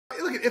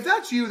look, if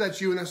that's you,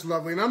 and that's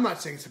lovely, and I'm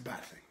not saying it's a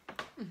bad thing.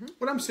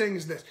 What I'm saying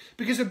is this,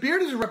 because a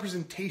beard is a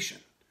representation,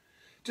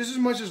 just as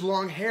much as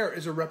long hair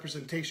is a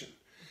representation,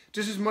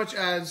 just as much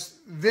as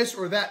this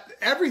or that,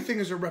 everything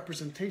is a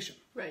representation.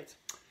 Right.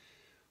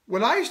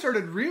 What I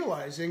started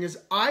realizing is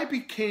I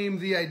became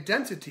the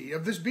identity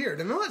of this beard.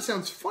 And I know that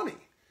sounds funny,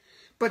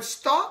 but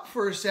stop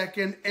for a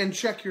second and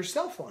check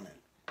yourself on it.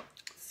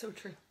 So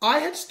true. I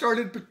had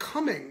started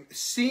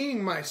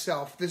seeing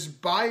myself, this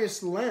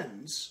biased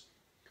lens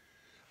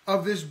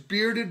of this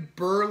bearded,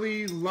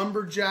 burly,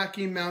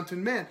 lumberjacky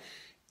mountain man.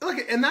 Look,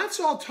 and that's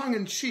all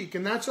tongue-in-cheek,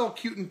 and that's all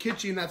cute and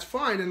kitschy, and that's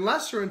fine,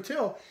 unless or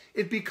until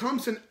it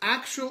becomes an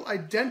actual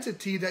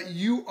identity that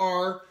you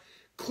are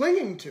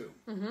clinging to.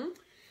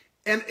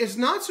 And it's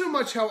not so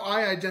much how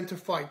I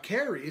identify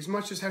Carrie as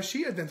much as how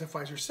she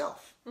identifies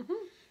herself.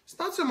 It's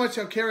not so much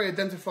how Carrie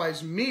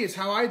identifies me, it's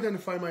how I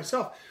identify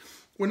myself.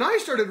 When I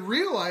started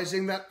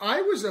realizing that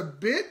I was a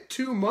bit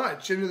too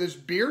much into this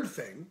beard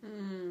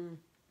thing,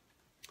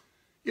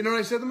 you know what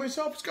I said to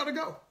myself? It's got to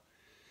go.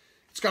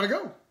 It's got to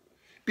go.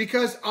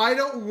 Because I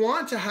don't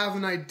want to have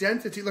an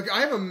identity. Look,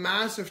 I have a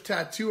massive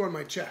tattoo on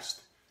my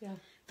chest. Yeah.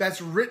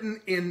 That's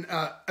written in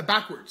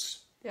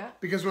backwards. Yeah.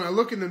 Because when I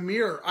look in the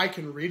mirror, I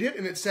can read it,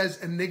 and it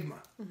says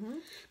Enigma.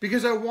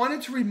 Because I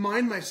wanted to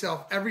remind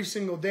myself every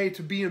single day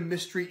to be a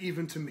mystery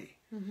even to me.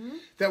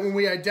 That when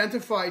we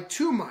identify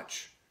too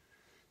much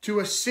to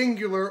a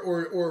singular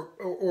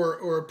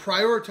or a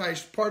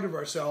prioritized part of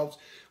ourselves,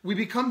 we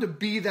become to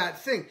be that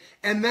thing.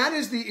 And that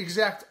is the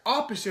exact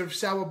opposite of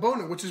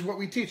Sawubona, which is what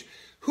we teach.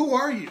 Who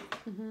are you?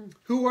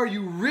 Who are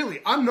you really?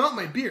 I'm not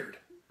my beard.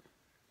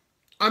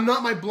 I'm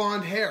not my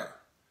blonde hair.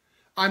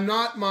 I'm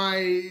not my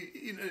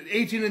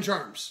 18-inch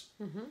arms.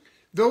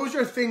 Those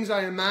are things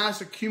I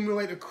amass,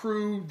 accumulate,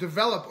 accrue,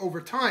 develop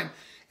over time.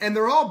 And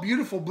they're all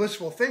beautiful,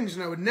 blissful things,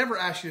 and I would never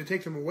ask you to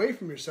take them away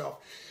from yourself.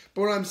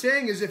 But what I'm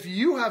saying is if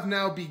you have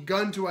now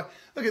begun to...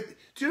 do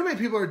you know how many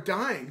people are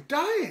dying?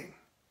 Dying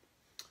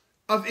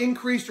of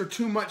increased or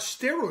too much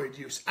steroid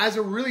use, as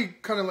a really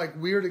kind of like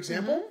weird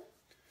example.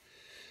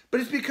 But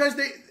it's because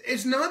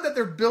it's not that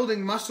they're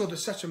building muscle to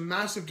such a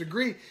massive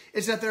degree.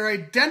 It's that they're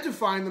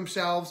identifying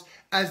themselves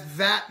as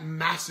that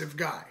massive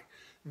guy,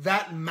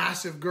 that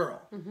massive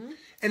girl.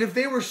 And if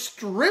they were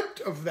stripped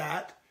of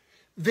that,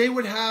 they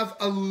would have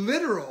a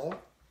literal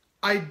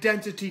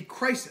identity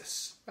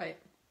crisis. Right.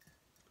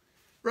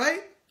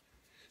 Right?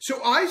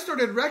 So I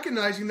started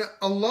recognizing that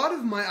a lot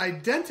of my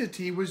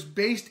identity was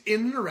based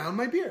in and around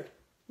my beard.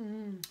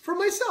 For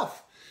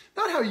myself.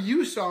 Not how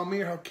you saw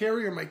me or how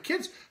Carrie or my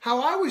kids, how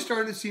I was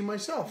starting to see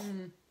myself.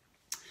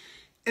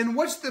 And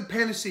what's the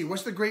panacea?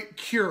 What's the great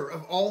cure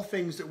of all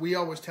things that we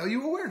always tell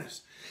you?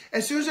 Awareness.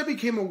 As soon as I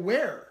became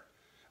aware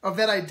of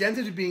that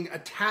identity being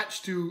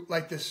attached to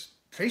like this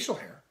facial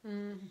hair,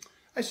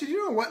 I said,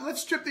 you know what?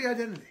 Let's strip the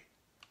identity.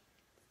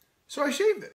 So I shaved it.